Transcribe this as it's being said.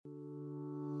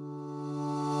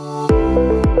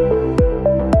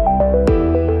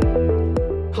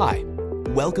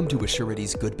Welcome to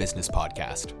Assurity's Good Business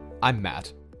Podcast. I'm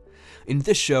Matt. In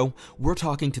this show, we're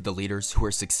talking to the leaders who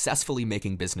are successfully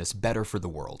making business better for the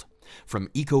world, from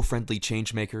eco-friendly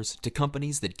changemakers to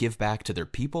companies that give back to their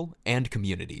people and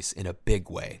communities in a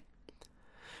big way.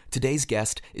 Today's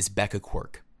guest is Becca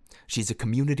Quirk. She's a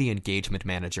community engagement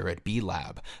manager at B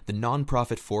Lab, the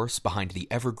nonprofit force behind the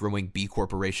ever-growing B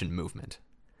Corporation movement.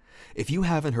 If you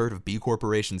haven't heard of B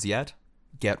Corporations yet,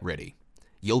 get ready.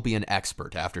 You'll be an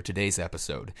expert after today's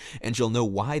episode, and you'll know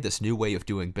why this new way of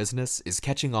doing business is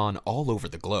catching on all over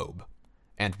the globe,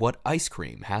 and what ice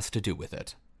cream has to do with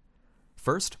it.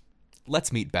 First,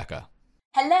 let's meet Becca.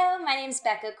 Hello, my name's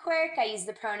Becca Quirk. I use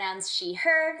the pronouns she,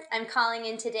 her. I'm calling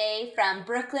in today from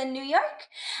Brooklyn, New York,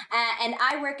 and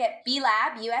I work at B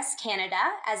Lab, US, Canada,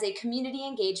 as a community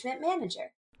engagement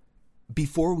manager.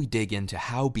 Before we dig into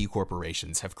how B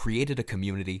Corporations have created a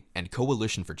community and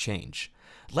coalition for change,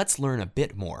 let's learn a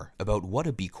bit more about what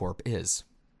a B Corp is.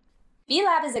 B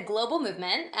Lab is a global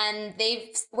movement, and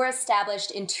they were established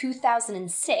in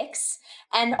 2006,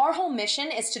 and our whole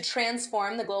mission is to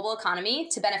transform the global economy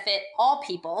to benefit all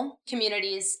people,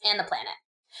 communities, and the planet.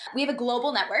 We have a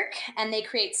global network, and they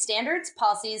create standards,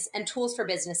 policies, and tools for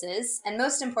businesses, and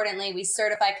most importantly, we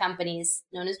certify companies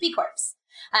known as B Corps,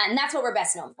 and that's what we're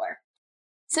best known for.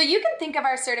 So you can think of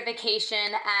our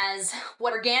certification as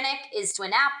what organic is to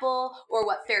an apple or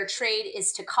what fair trade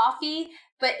is to coffee.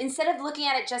 But instead of looking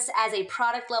at it just as a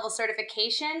product level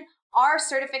certification, our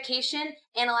certification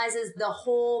analyzes the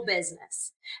whole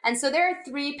business. And so there are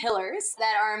three pillars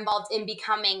that are involved in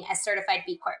becoming a certified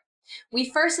B Corp.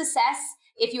 We first assess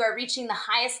if you are reaching the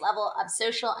highest level of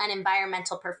social and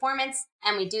environmental performance,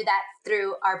 and we do that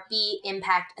through our B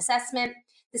Impact Assessment.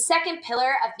 The second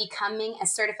pillar of becoming a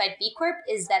certified B Corp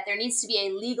is that there needs to be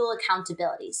a legal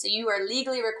accountability. So you are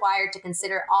legally required to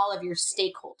consider all of your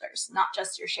stakeholders, not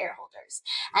just your shareholders.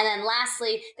 And then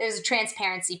lastly, there's a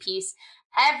transparency piece.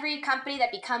 Every company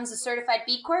that becomes a certified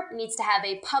B Corp needs to have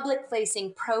a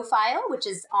public-facing profile, which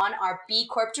is on our B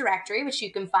Corp directory, which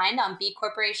you can find on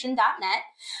bcorporation.net.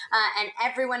 And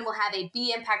everyone will have a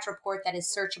B Impact report that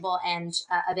is searchable and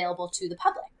available to the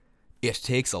public. It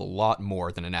takes a lot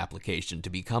more than an application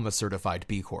to become a certified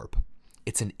B Corp.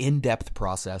 It's an in-depth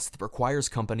process that requires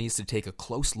companies to take a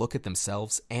close look at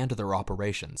themselves and their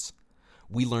operations.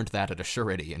 We learned that at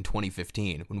Assurity in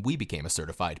 2015 when we became a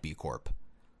certified B Corp.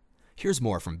 Here's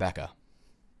more from Becca.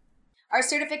 Our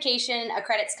certification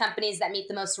accredits companies that meet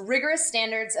the most rigorous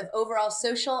standards of overall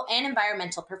social and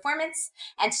environmental performance.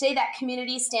 And today that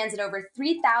community stands at over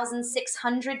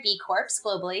 3,600 B Corps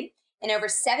globally, in over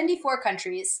 74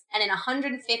 countries and in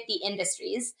 150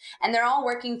 industries, and they're all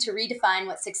working to redefine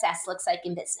what success looks like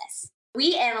in business.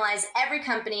 We analyze every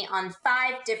company on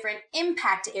 5 different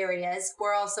impact areas,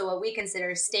 or also what we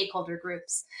consider stakeholder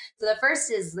groups. So the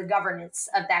first is the governance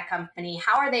of that company.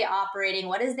 How are they operating?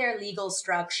 What is their legal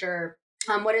structure?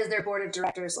 What does their board of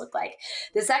directors look like?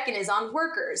 The second is on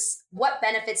workers. What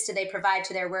benefits do they provide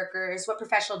to their workers? What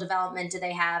professional development do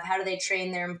they have? How do they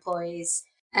train their employees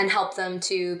and help them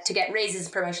to get raises,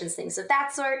 promotions, things of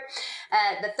that sort?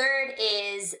 The third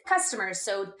is customers.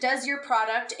 So does your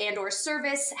product and or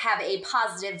service have a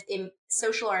positive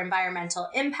social or environmental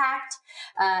impact?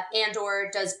 And or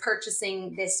does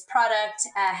purchasing this product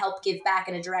help give back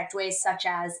in a direct way, such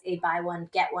as a buy one,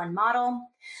 get one model?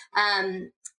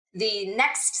 The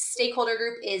next stakeholder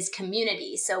group is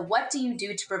community. So what do you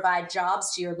do to provide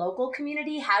jobs to your local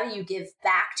community? How do you give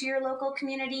back to your local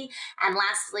community? And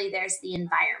lastly, there's the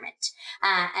environment.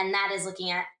 And that is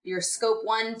looking at your scope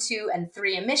 1, 2, and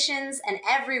 3 emissions and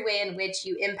every way in which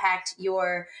you impact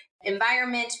your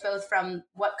environment, both from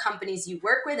what companies you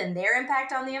work with and their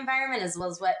impact on the environment, as well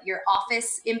as what your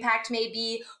office impact may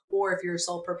be, or if you're a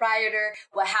sole proprietor,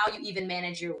 how you even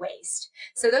manage your waste.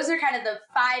 So those are kind of the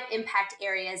 5 impact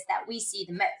areas that we see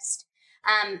the most.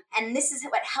 And this is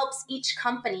what helps each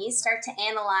company start to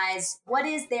analyze what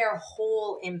is their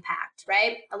whole impact,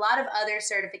 right? A lot of other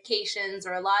certifications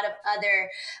or a lot of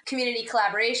other community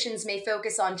collaborations may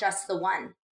focus on just the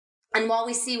one. And while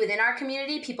we see within our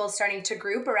community people starting to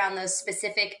group around those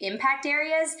specific impact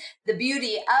areas, the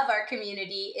beauty of our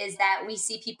community is that we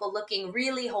see people looking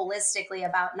really holistically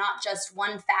about not just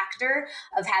one factor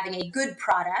of having a good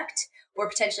product or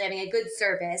potentially having a good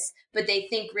service, but they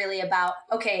think really about,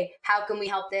 okay, how can we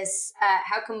help this?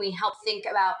 How can we help think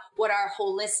about what our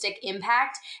holistic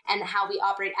impact and how we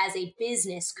operate as a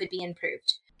business could be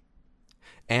improved?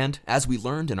 And as we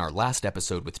learned in our last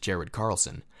episode with Jared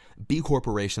Carlson, B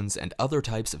corporations and other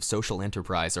types of social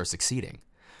enterprise are succeeding,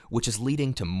 which is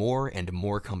leading to more and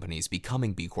more companies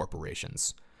becoming B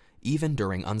corporations, even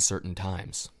during uncertain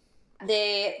times.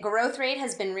 The growth rate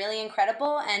has been really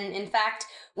incredible. And in fact,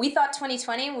 we thought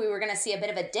 2020 we were going to see a bit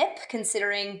of a dip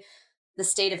considering the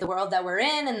state of the world that we're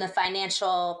in and the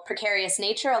financial precarious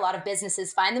nature a lot of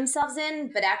businesses find themselves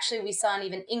in. But actually, we saw an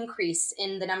even increase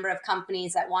in the number of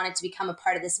companies that wanted to become a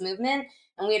part of this movement.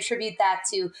 And we attribute that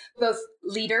to both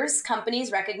leaders,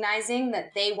 companies recognizing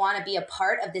that they want to be a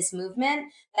part of this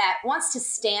movement that wants to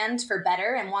stand for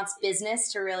better and wants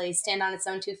business to really stand on its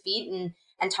own 2 feet and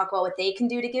talk about what they can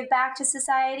do to give back to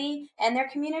society and their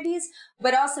communities.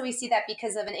 But also we see that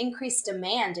because of an increased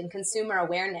demand and consumer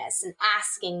awareness and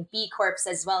asking B Corps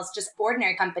as well as just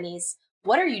ordinary companies,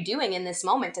 what are you doing in this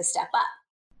moment to step up?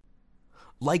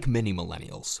 Like many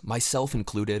millennials, myself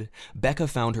included, Becca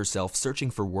found herself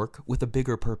searching for work with a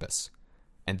bigger purpose.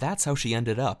 And that's how she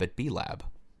ended up at B Lab.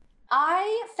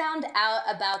 I found out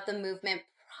about the movement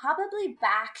probably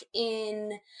back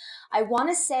in, I want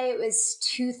to say it was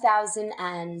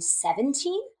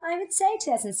 2017, I would say,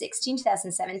 2016,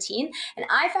 2017. And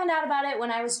I found out about it when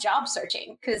I was job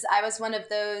searching because I was one of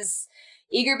those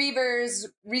eager beavers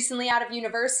recently out of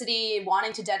university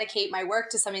wanting to dedicate my work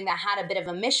to something that had a bit of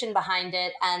a mission behind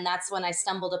it. And that's when I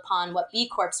stumbled upon what B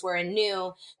Corps were and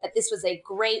knew that this was a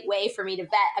great way for me to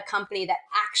vet a company that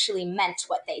actually meant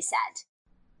what they said.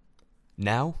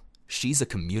 Now, she's a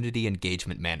community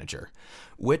engagement manager,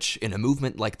 which, in a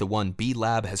movement like the one B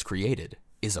Lab has created,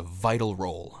 is a vital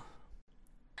role.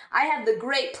 I have the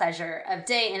great pleasure of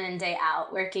day in and day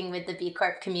out working with the B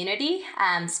Corp community,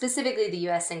 specifically the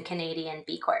US and Canadian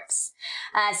B Corps.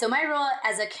 So my role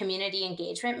as a community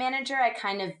engagement manager, I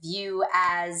kind of view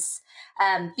as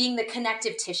being the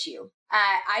connective tissue.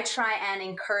 I try and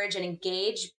encourage and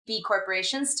engage B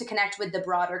corporations to connect with the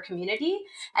broader community.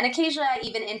 And occasionally I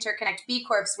even interconnect B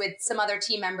Corps with some other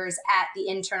team members at the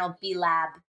internal B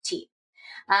Lab team.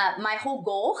 My whole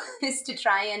goal is to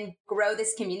try and grow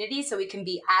this community so we can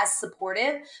be as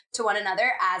supportive to one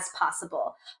another as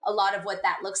possible. A lot of what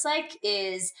that looks like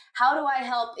is how do I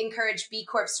help encourage B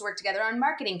Corps to work together on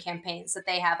marketing campaigns that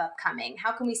they have upcoming?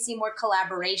 How can we see more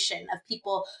collaboration of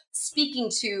people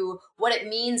speaking to what it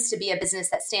means to be a business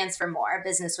that stands for more, a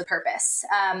business with purpose?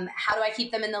 How do I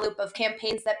keep them in the loop of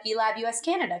campaigns that B Lab US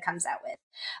Canada comes out with?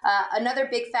 Another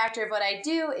big factor of what I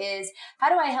do is how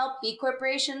do I help B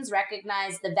corporations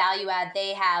recognize the value add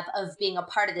they have of being a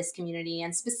part of this community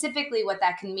and specifically what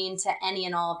that can mean to any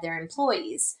and all of their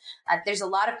employees. There's a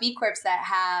lot of B Corps that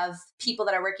have people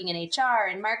that are working in HR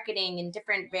and marketing and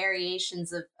different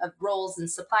variations of roles and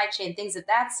supply chain, things of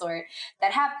that sort,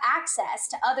 that have access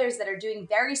to others that are doing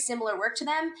very similar work to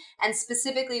them, and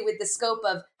specifically with the scope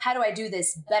of how do I do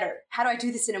this better? How do I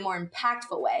do this in a more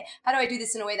impactful way? How do I do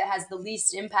this in a way that has the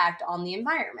least impact on the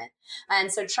environment?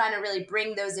 And so trying to really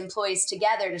bring those employees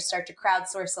together to start to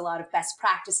crowdsource a lot of best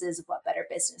practices of what better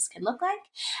business can look like,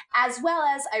 as well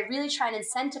as I really try and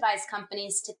incentivize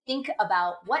companies to think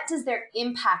about what does their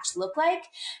impact look like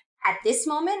at this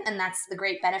moment. And that's the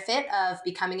great benefit of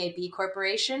becoming a B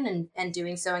corporation and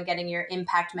doing so and getting your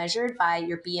impact measured by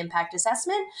your B impact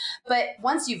assessment. But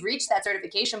once you've reached that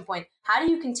certification point, how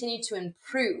do you continue to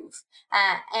improve?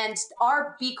 And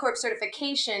our B Corp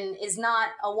certification is not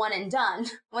a one and done.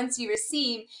 Once you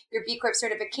receive your B Corp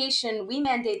certification, we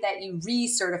mandate that you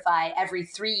recertify every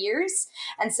 3 years.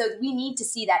 And so we need to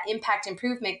see that impact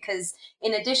improvement because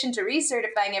in addition to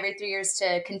recertifying every 3 years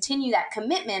to continue that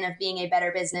commitment of being a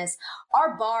better business,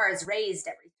 our bar is raised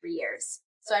every 3 years.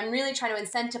 So I'm really trying to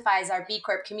incentivize our B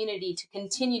Corp community to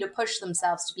continue to push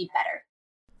themselves to be better.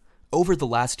 Over the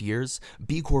last years,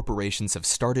 B corporations have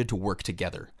started to work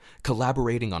together,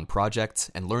 collaborating on projects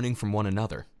and learning from one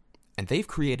another. And they've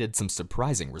created some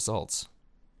surprising results.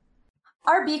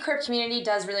 Our B Corp community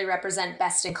does really represent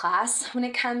best in class when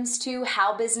it comes to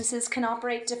how businesses can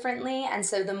operate differently. And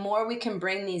so the more we can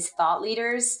bring these thought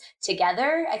leaders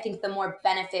together, I think the more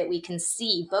benefit we can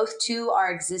see, both to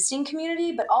our existing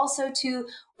community, but also to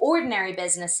ordinary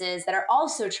businesses that are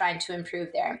also trying to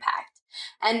improve their impact.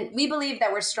 And we believe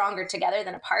that we're stronger together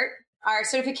than apart. Our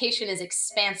certification is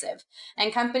expansive,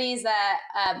 and companies that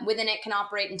within it can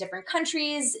operate in different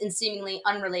countries, in seemingly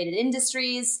unrelated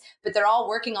industries, but they're all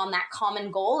working on that common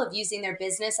goal of using their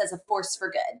business as a force for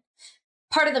good.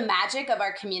 Part of the magic of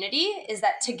our community is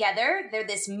that together, they're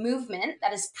this movement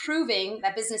that is proving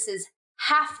that businesses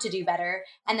have to do better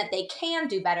and that they can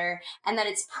do better and that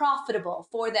it's profitable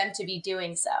for them to be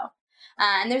doing so.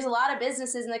 And there's a lot of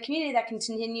businesses in the community that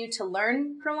continue to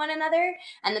learn from one another,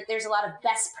 and that there's a lot of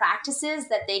best practices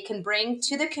that they can bring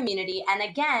to the community and,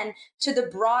 again, to the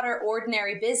broader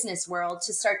ordinary business world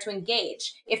to start to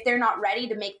engage. If they're not ready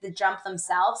to make the jump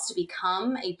themselves to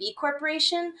become a B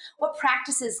Corporation, what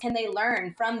practices can they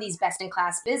learn from these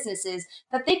best-in-class businesses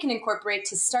that they can incorporate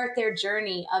to start their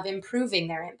journey of improving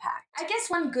their impact? I guess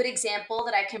one good example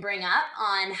that I can bring up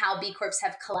on how B Corps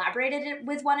have collaborated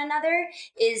with one another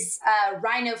is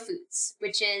Rhino Foods,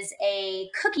 which is a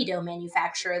cookie dough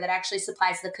manufacturer that actually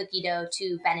supplies the cookie dough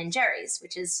to Ben & Jerry's,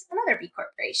 which is another B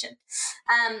Corporation.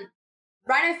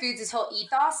 Rhino Foods' whole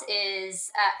ethos is,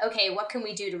 okay, what can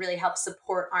we do to really help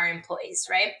support our employees,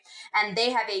 right? And they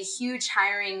have a huge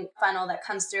hiring funnel that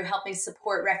comes through helping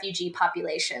support refugee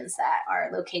populations that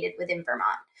are located within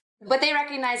Vermont. What they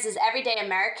recognize is everyday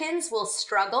Americans will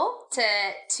struggle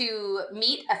to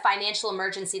meet a financial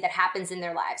emergency that happens in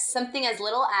their lives. Something as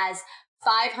little as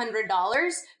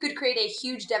 $500 could create a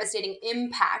huge devastating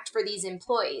impact for these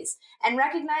employees. And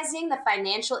recognizing the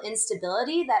financial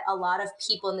instability that a lot of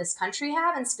people in this country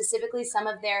have, and specifically some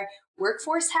of their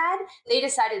workforce had, they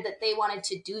decided that they wanted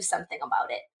to do something about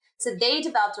it. So they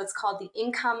developed what's called the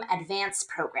Income Advance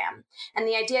Program. And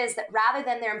the idea is that rather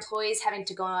than their employees having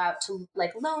to go out to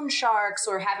like loan sharks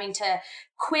or having to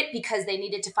quit because they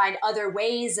needed to find other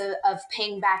ways of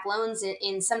paying back loans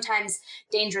in sometimes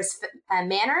dangerous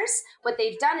manners, what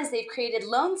they've done is they've created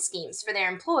loan schemes for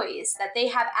their employees that they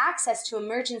have access to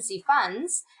emergency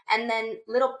funds, and then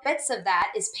little bits of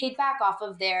that is paid back off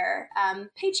of their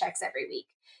paychecks every week.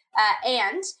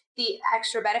 And the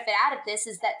extra benefit out of this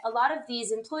is that a lot of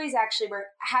these employees actually were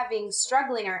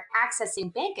struggling or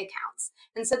accessing bank accounts.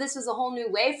 And so this was a whole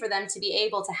new way for them to be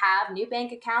able to have new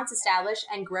bank accounts established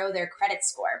and grow their credit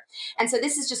score. And so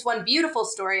this is just one beautiful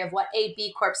story of what a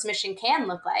B Corp's mission can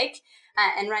look like.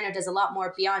 And Rhino does a lot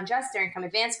more beyond just their Income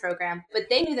Advance program, but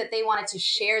they knew that they wanted to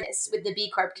share this with the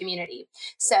B Corp community.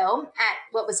 So at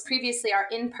what was previously our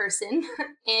in-person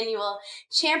annual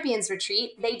Champions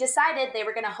Retreat, they decided they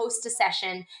were going to host a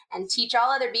session and teach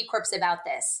all other B Corps about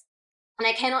this. And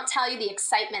I cannot tell you the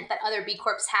excitement that other B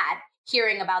Corps had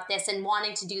hearing about this and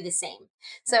wanting to do the same.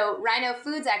 So Rhino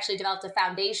Foods actually developed a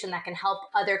foundation that can help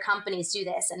other companies do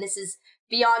this. And this is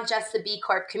beyond just the B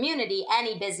Corp community.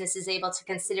 Any business is able to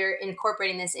consider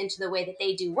incorporating this into the way that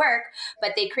they do work,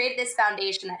 but they created this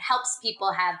foundation that helps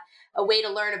people have a way to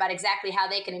learn about exactly how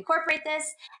they can incorporate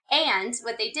this. And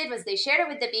what they did was they shared it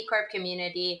with the B Corp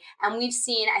community. And we've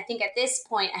seen, I think at this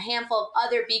point, a handful of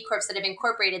other B Corps that have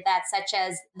incorporated that, such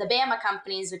as the Bama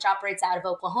Companies, which operates out of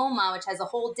Oklahoma, which has a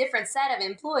whole different set of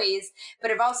employees, but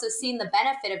have also seen the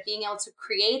benefit of being able to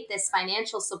create this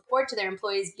financial support to their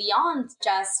employees beyond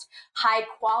just high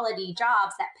quality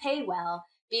jobs that pay well,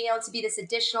 being able to be this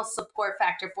additional support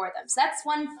factor for them. So that's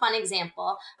one fun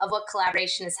example of what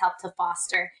collaboration has helped to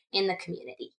foster in the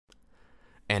community.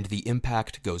 And the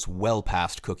impact goes well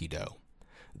past cookie dough.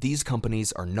 These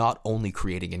companies are not only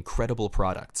creating incredible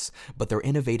products, but they're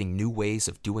innovating new ways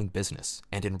of doing business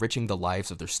and enriching the lives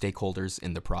of their stakeholders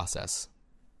in the process.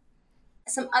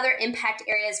 Some other impact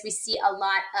areas we see a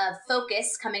lot of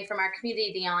focus coming from our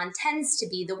community on tends to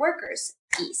be the workers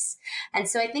piece. And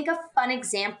so I think a fun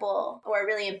example, or a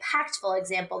really impactful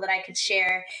example that I could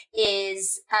share,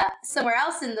 is somewhere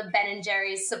else in the Ben &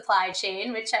 Jerry's supply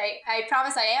chain, which I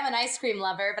promise I am an ice cream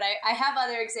lover, but I have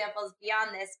other examples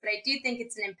beyond this, but I do think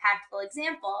it's an impactful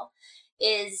example,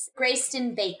 is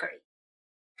Greyston Bakery.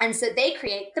 And so they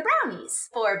create the brownies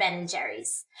for Ben &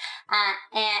 Jerry's.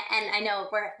 And I know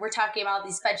we're talking about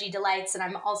these fudgy delights, and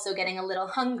I'm also getting a little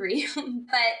hungry,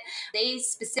 but they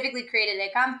specifically created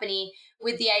a company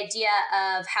with the idea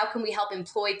of how can we help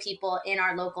employ people in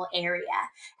our local area.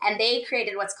 And they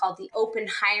created what's called the open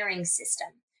hiring system,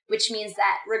 which means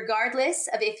that regardless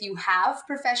of if you have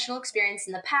professional experience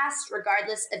in the past,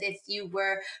 regardless of if you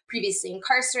were previously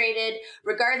incarcerated,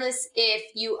 regardless if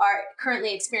you are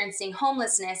currently experiencing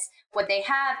homelessness, what they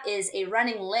have is a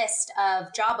running list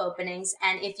of job openings.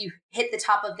 And if you hit the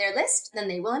top of their list, then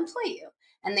they will employ you.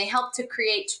 And they help to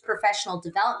create professional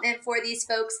development for these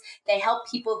folks. They help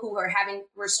people who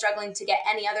were struggling to get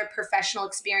any other professional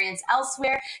experience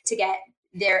elsewhere to get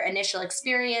their initial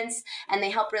experience, and they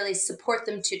help really support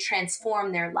them to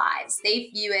transform their lives.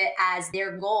 They view it as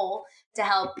their goal to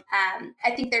help.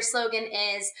 I think their slogan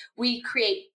is, we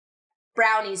create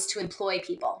brownies to employ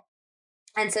people.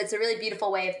 And so it's a really beautiful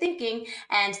way of thinking.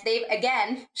 And they've,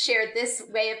 again, shared this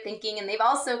way of thinking. And they've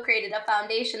also created a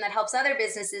foundation that helps other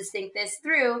businesses think this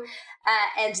through.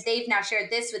 And they've now shared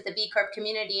this with the B Corp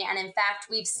community. And in fact,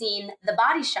 we've seen The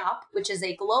Body Shop, which is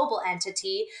a global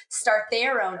entity, start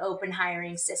their own open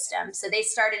hiring system. So they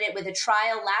started it with a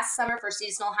trial last summer for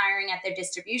seasonal hiring at their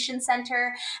distribution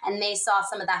center. And they saw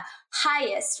some of the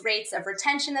highest rates of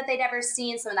retention that they'd ever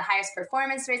seen, some of the highest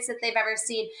performance rates that they've ever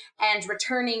seen, and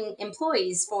returning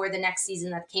employees for the next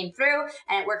season that came through.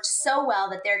 And it worked so well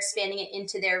that they're expanding it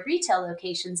into their retail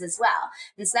locations as well.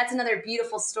 And so that's another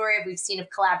beautiful story we've seen of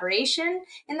collaboration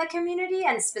in the community,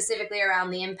 and specifically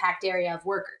around the impact area of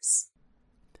workers.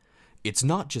 It's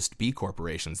not just B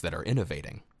corporations that are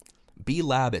innovating. B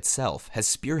Lab itself has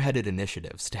spearheaded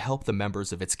initiatives to help the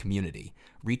members of its community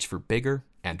reach for bigger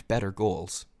and better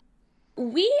goals.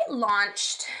 We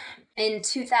launched in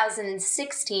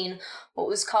 2016 what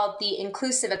was called the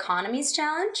Inclusive Economies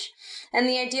Challenge. And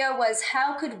the idea was,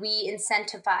 how could we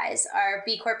incentivize our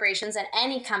B corporations and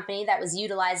any company that was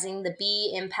utilizing the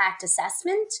B impact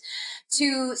assessment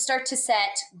to start to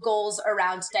set goals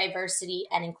around diversity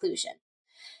and inclusion?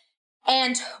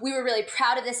 And we were really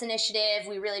proud of this initiative.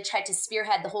 We really tried to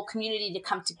spearhead the whole community to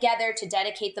come together, to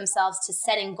dedicate themselves to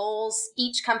setting goals.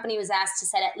 Each company was asked to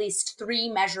set at least 3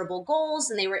 measurable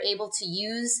goals, and they were able to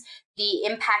use the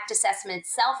impact assessment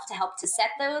itself to help to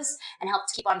set those and help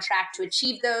to keep on track to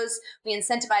achieve those. We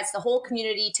incentivized the whole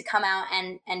community to come out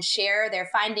and share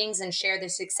their findings and share their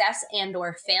success and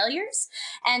or failures.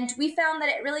 And we found that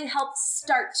it really helped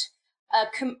start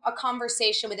a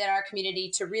conversation within our community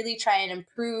to really try and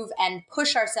improve and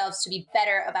push ourselves to be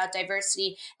better about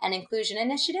diversity and inclusion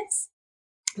initiatives.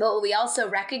 But what we also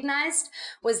recognized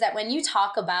was that when you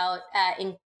talk about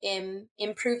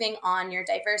improving on your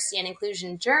diversity and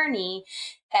inclusion journey,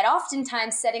 that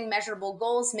oftentimes setting measurable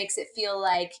goals makes it feel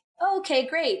like, oh, okay,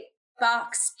 great.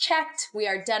 Box checked, we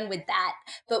are done with that.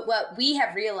 But what we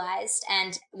have realized,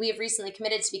 and we have recently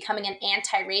committed to becoming an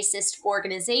anti-racist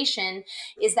organization,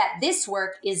 is that this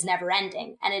work is never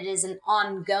ending and it is an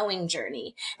ongoing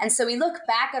journey. And so we look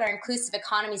back at our Inclusive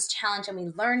Economies Challenge and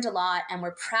we learned a lot, and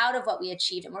we're proud of what we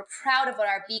achieved, and we're proud of what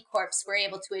our B Corps were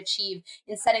able to achieve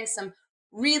in setting some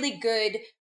really good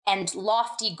and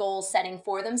lofty goal setting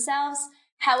for themselves.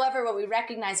 However, what we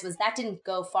recognized was that didn't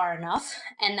go far enough,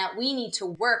 and that we need to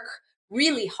work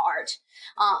really hard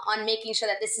on making sure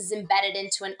that this is embedded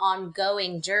into an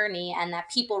ongoing journey, and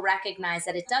that people recognize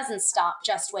that it doesn't stop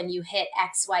just when you hit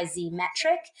XYZ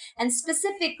metric. And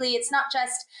specifically, it's not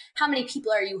just how many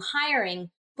people are you hiring,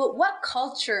 but what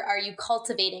culture are you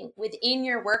cultivating within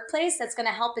your workplace that's going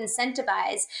to help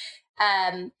incentivize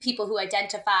people who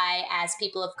identify as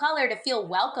people of color to feel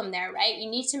welcome there, right?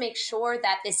 You need to make sure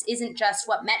that this isn't just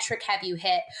what metric have you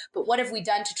hit, but what have we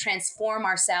done to transform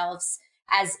ourselves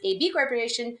as a B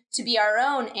corporation to be our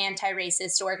own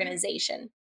anti-racist organization.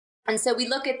 And so we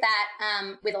look at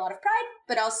that with a lot of pride,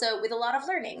 but also with a lot of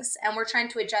learnings. And we're trying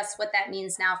to adjust what that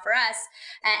means now for us,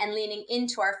 and leaning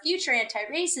into our future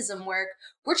anti-racism work.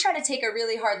 We're trying to take a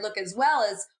really hard look as well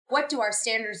as, what do our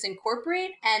standards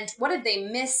incorporate, and what have they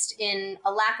missed in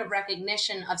a lack of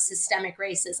recognition of systemic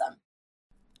racism?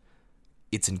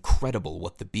 It's incredible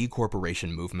what the B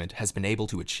Corporation movement has been able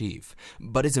to achieve,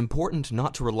 but it's important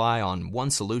not to rely on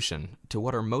one solution to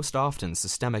what are most often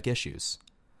systemic issues.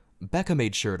 Becca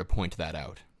made sure to point that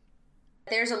out.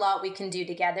 There's a lot we can do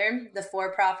together, the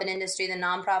for-profit industry, the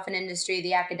nonprofit industry,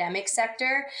 the academic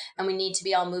sector, and we need to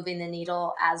be all moving the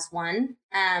needle as one.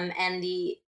 And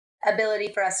the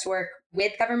ability for us to work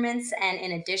with governments and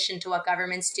in addition to what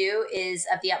governments do is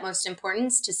of the utmost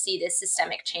importance to see this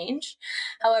systemic change.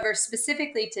 However,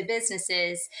 specifically to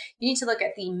businesses, you need to look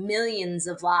at the millions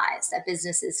of lives that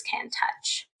businesses can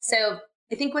touch. So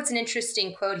I think what's an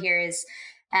interesting quote here is,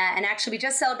 and actually we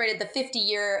just celebrated the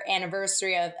 50-year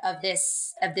anniversary of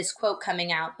this quote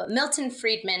coming out, but Milton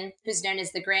Friedman, who's known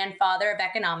as the grandfather of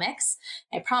economics,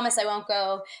 I promise I won't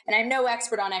go, and I'm no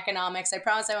expert on economics, I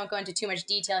promise I won't go into too much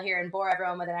detail here and bore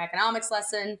everyone with an economics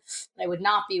lesson I would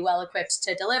not be well equipped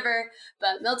to deliver,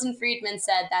 but Milton Friedman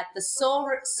said that the sole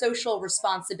social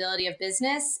responsibility of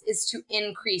business is to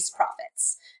increase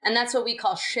profits, and that's what we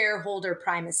call shareholder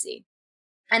primacy.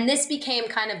 And this became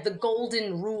kind of the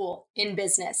golden rule in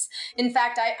business. In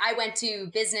fact, I went to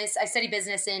business, I studied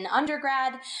business in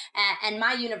undergrad, and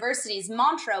my university's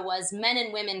mantra was men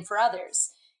and women for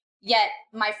others. Yet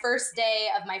my first day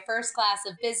of my first class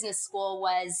of business school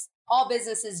was, all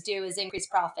businesses do is increase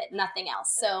profit, nothing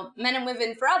else. So men and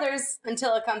women for others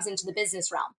until it comes into the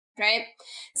business realm, right?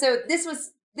 So this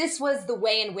was this was the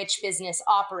way in which business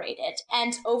operated.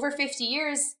 And over 50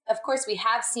 years, of course, we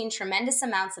have seen tremendous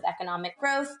amounts of economic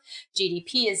growth.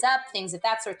 GDP is up, things of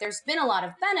that sort. There's been a lot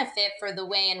of benefit for the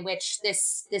way in which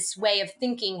this way of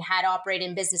thinking had operated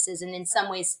in businesses, and in some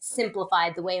ways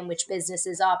simplified the way in which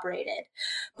businesses operated.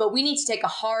 But we need to take a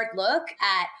hard look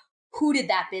at who did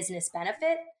that business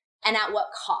benefit and at what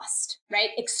cost,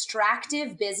 right?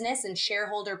 Extractive business and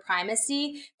shareholder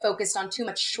primacy focused on too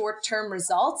much short-term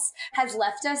results has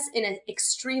left us in an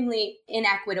extremely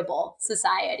inequitable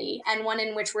society, and one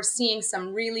in which we're seeing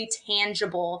some really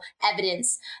tangible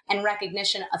evidence and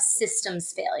recognition of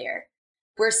systems failure.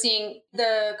 We're seeing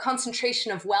the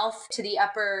concentration of wealth to the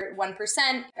upper 1%,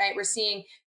 right? We're seeing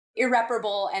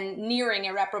irreparable and nearing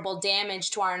irreparable damage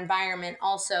to our environment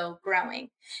also growing.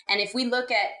 And if we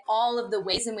look at all of the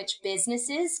ways in which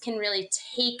businesses can really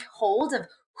take hold of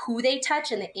who they touch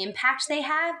and the impact they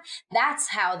have,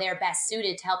 that's how they're best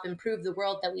suited to help improve the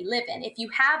world that we live in. If you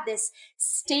have this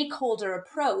stakeholder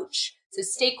approach, so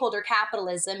stakeholder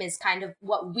capitalism is kind of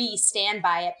what we stand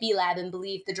by at B-Lab and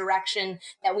believe the direction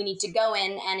that we need to go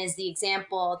in, and is the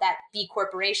example that B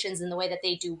corporations and the way that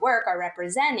they do work are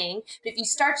representing. But if you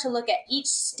start to look at each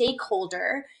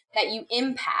stakeholder that you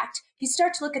impact, you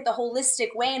start to look at the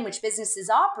holistic way in which businesses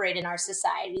operate in our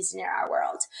societies and in our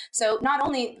world. So not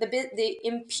only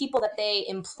the people that they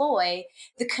employ,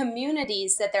 the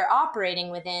communities that they're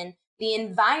operating within, the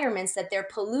environments that they're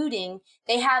polluting,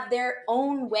 they have their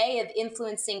own way of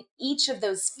influencing each of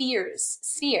those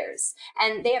spheres,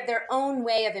 and they have their own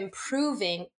way of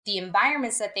improving the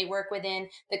environments that they work within,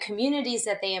 the communities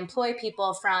that they employ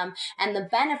people from, and the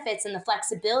benefits and the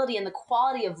flexibility and the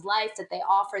quality of life that they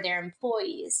offer their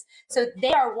employees. So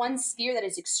they are one sphere that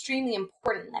is extremely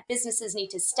important, that businesses need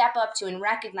to step up to and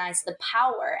recognize the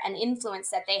power and influence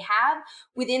that they have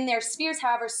within their spheres,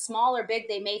 however small or big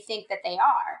they may think that they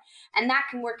are. And that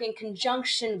can work in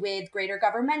conjunction with greater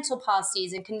governmental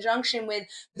policies, in conjunction with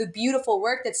the beautiful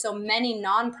work that so many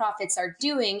nonprofits are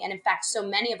doing. And in fact, so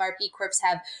many of our B Corps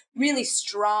have really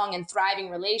strong and thriving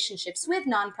relationships with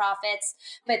nonprofits.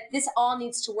 But this all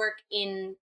needs to work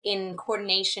in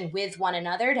coordination with one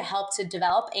another to help to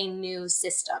develop a new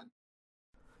system.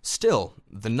 Still,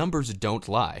 the numbers don't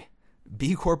lie.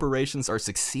 B corporations are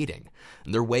succeeding,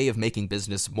 and their way of making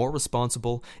business more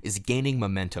responsible is gaining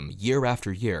momentum year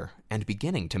after year and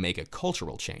beginning to make a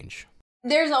cultural change.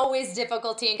 There's always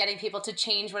difficulty in getting people to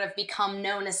change what have become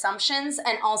known assumptions,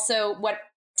 and also what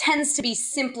tends to be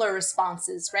simpler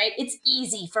responses, right? It's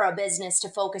easy for a business to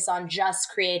focus on just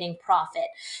creating profit.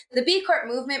 The B Corp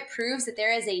movement proves that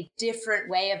there is a different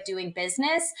way of doing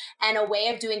business, and a way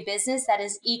of doing business that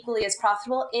is equally as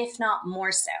profitable, if not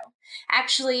more so.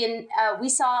 Actually, we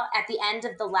saw at the end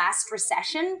of the last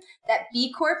recession that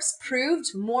B Corps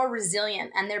proved more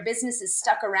resilient, and their businesses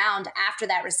stuck around after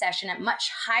that recession at much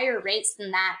higher rates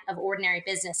than that of ordinary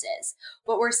businesses.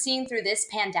 What we're seeing through this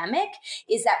pandemic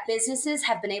is that businesses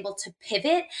have been able to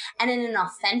pivot, and in an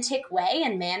authentic way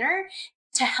and manner,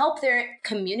 to help their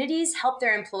communities, help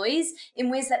their employees in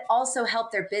ways that also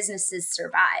help their businesses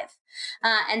survive.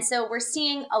 And so we're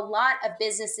seeing a lot of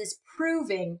businesses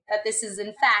proving that this is,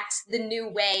 in fact, the new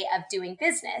way of doing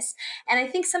business. And I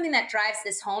think something that drives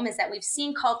this home is that we've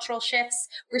seen cultural shifts.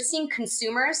 We're seeing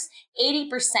consumers. 80%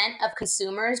 of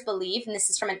consumers believe, and this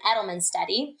is from an Edelman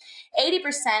study, 80%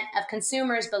 of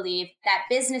consumers believe that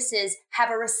businesses have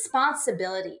a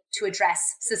responsibility to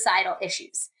address societal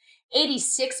issues.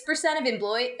 86% of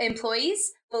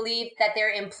employees believe that their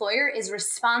employer is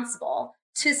responsible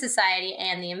to society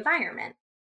and the environment.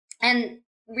 And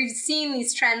we've seen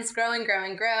these trends grow and grow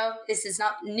and grow. This is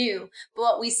not new. But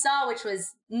what we saw, which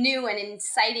was new and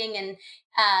inciting and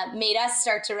made us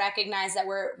start to recognize that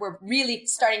we're really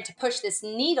starting to push this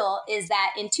needle, is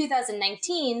that in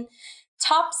 2019,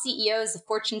 top CEOs of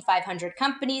Fortune 500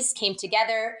 companies came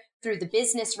together through the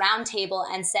Business Roundtable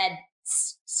and said,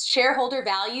 shareholder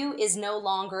value is no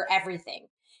longer everything.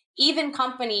 Even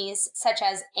companies such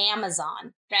as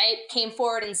Amazon, right, came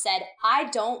forward and said, I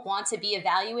don't want to be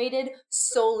evaluated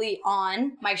solely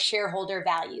on my shareholder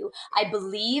value. I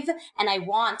believe and I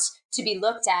want to be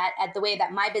looked at the way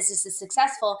that my business is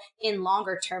successful in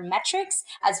longer term metrics,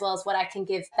 as well as what I can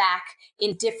give back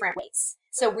in different ways.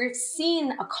 So we're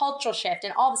seeing a cultural shift,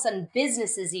 and all of a sudden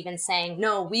businesses even saying,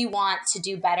 no, we want to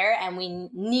do better and we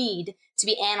need to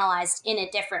be analyzed in a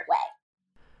different way.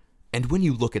 And when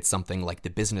you look at something like the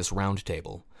Business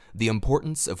Roundtable, the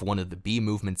importance of one of the B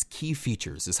movement's key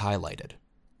features is highlighted: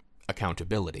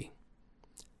 accountability.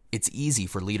 It's easy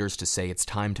for leaders to say it's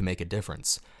time to make a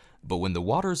difference, but when the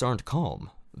waters aren't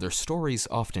calm, their stories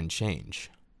often change.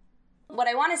 What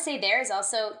I want to say there is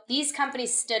also these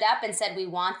companies stood up and said, we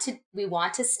want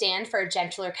to stand for a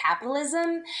gentler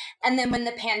capitalism. And then when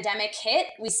the pandemic hit,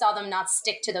 we saw them not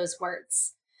stick to those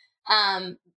words.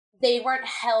 They weren't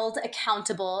held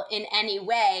accountable in any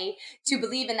way to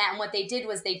believe in that. And what they did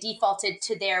was they defaulted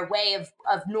to their way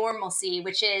of normalcy,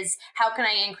 which is, how can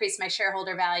I increase my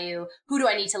shareholder value? Who do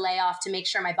I need to lay off to make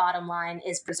sure my bottom line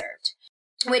is preserved?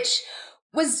 Which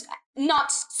was not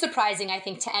surprising, I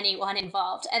think, to anyone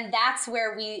involved. And that's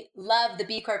where we love the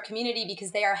B Corp community,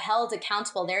 because they are held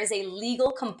accountable. There is a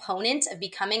legal component of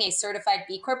becoming a certified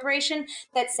B Corporation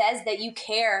that says that you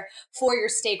care for your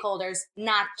stakeholders,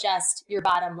 not just your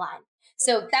bottom line.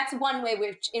 So that's one way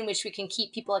in which we can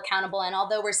keep people accountable. And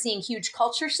although we're seeing huge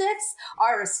culture shifts,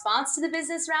 our response to the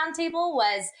Business Roundtable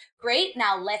was, great,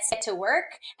 now let's get to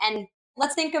work and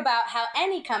let's think about how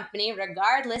any company,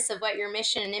 regardless of what your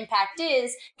mission and impact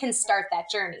is, can start that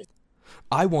journey.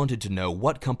 I wanted to know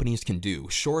what companies can do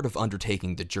short of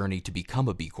undertaking the journey to become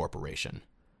a B Corporation.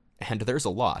 And there's a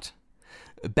lot.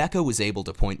 Becca was able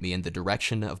to point me in the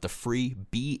direction of the free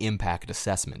B Impact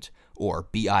Assessment, or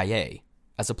BIA,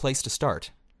 as a place to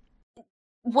start.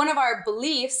 One of our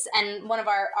beliefs and one of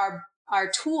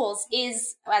our tools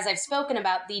is, as I've spoken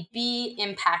about, the B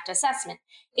Impact Assessment.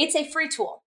 It's a free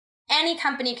tool. Any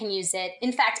company can use it.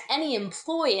 In fact, any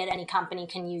employee at any company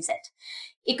can use it.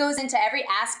 It goes into every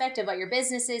aspect of what your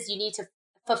business is. You need to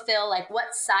fulfill, like,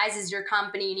 what size is your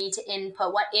company? You need to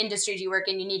input what industry do you work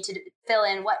in. You need to fill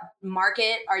in what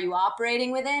market are you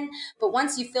operating within. But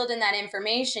once you've filled in that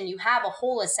information, you have a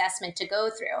whole assessment to go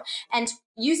through. And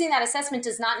using that assessment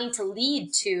does not need to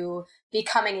lead to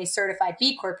becoming a certified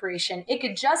B Corporation. It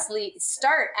could just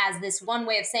start as this one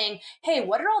way of saying, hey,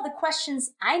 what are all the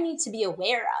questions I need to be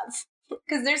aware of?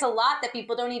 Because there's a lot that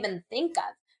people don't even think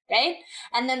of, right?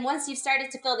 And then once you've started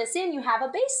to fill this in, you have a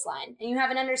baseline and you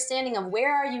have an understanding of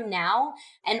where are you now?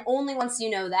 And only once you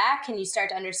know that can you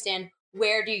start to understand,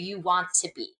 where do you want to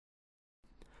be?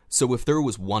 So if there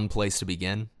was one place to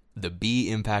begin, the B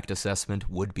Impact Assessment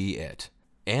would be it.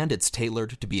 And it's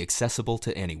tailored to be accessible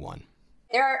to anyone.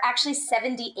 There are actually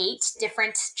 78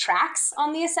 different tracks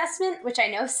on the assessment, which I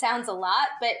know sounds a lot,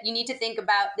 but you need to think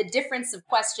about the difference of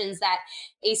questions that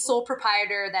a sole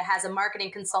proprietor that has a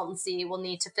marketing consultancy will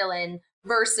need to fill in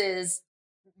versus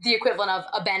the equivalent of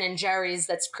a Ben & Jerry's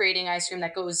that's creating ice cream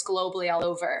that goes globally all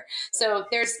over. So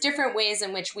there's different ways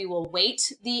in which we will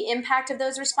weight the impact of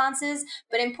those responses.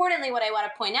 But importantly, what I want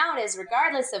to point out is,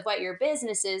 regardless of what your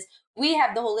business is, we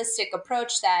have the holistic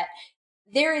approach that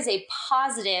there is a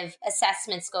positive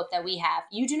assessment scope that we have.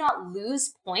 You do not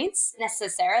lose points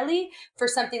necessarily for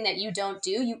something that you don't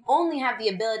do. You only have the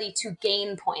ability to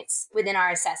gain points within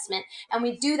our assessment. And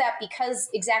we do that because,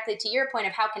 exactly to your point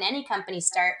of how can any company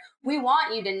start, we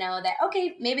want you to know that,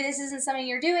 okay, maybe this isn't something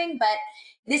you're doing, but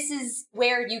this is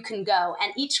where you can go.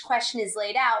 And each question is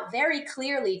laid out very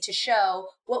clearly to show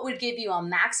what would give you a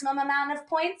maximum amount of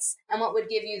points and what would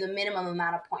give you the minimum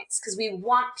amount of points. Because we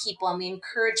want people and we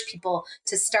encourage people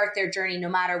to start their journey no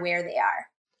matter where they are.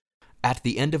 At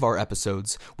the end of our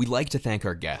episodes, we like to thank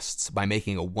our guests by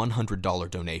making a $100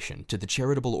 donation to the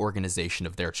charitable organization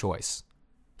of their choice.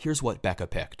 Here's what Becca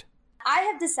picked. I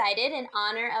have decided, in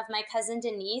honor of my cousin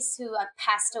Denise, who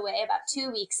passed away about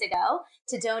 2 weeks ago,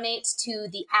 to donate to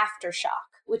the Aftershock,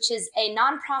 which is a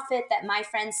nonprofit that my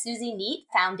friend Susie Neat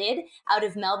founded out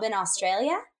of Melbourne,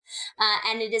 Australia.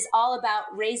 And it is all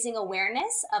about raising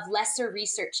awareness of lesser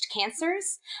researched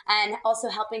cancers and also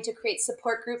helping to create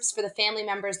support groups for the family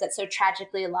members that so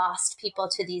tragically lost people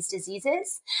to these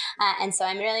diseases. And so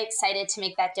I'm really excited to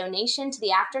make that donation to the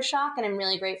Aftershock, and I'm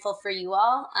really grateful for you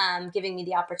all giving me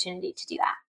the opportunity to do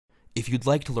that. If you'd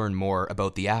like to learn more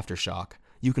about the Aftershock,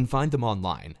 you can find them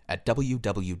online at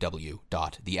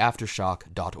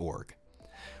www.theaftershock.org.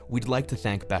 We'd like to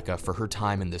thank Becca for her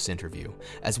time in this interview,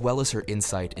 as well as her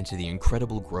insight into the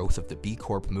incredible growth of the B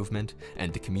Corp movement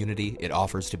and the community it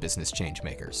offers to business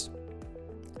changemakers.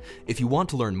 If you want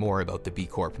to learn more about the B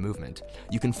Corp movement,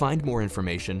 you can find more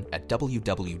information at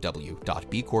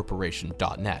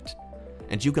www.bcorporation.net.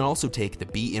 And you can also take the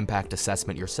B Impact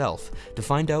Assessment yourself to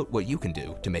find out what you can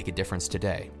do to make a difference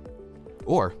today.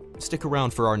 Or stick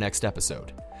around for our next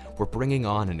episode. We're bringing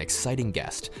on an exciting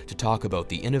guest to talk about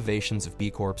the innovations of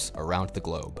B Corps around the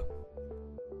globe.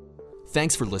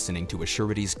 Thanks for listening to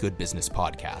Assurity's Good Business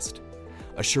podcast.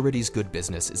 Assurity's Good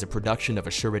Business is a production of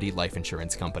Assurity Life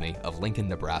Insurance Company of Lincoln,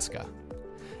 Nebraska.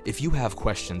 If you have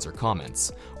questions or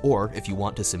comments, or if you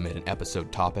want to submit an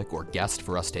episode topic or guest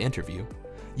for us to interview,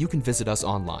 you can visit us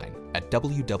online at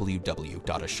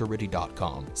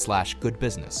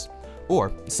www.assurity.com/goodbusiness,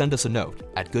 or send us a note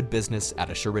at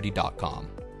goodbusiness@assurity.com.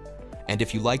 And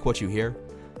if you like what you hear,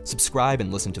 Subscribe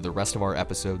and listen to the rest of our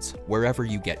episodes wherever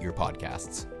you get your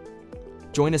podcasts.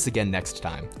 Join us again next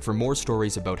time for more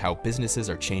stories about how businesses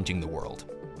are changing the world.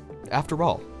 After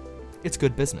all, it's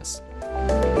good business.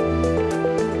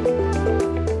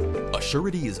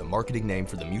 Assurity is a marketing name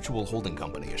for the mutual holding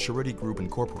company Assurity Group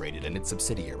Incorporated and its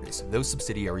subsidiaries. Those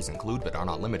subsidiaries include but are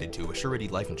not limited to Assurity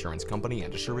Life Insurance Company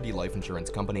and Assurity Life Insurance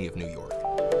Company of New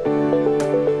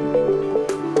York.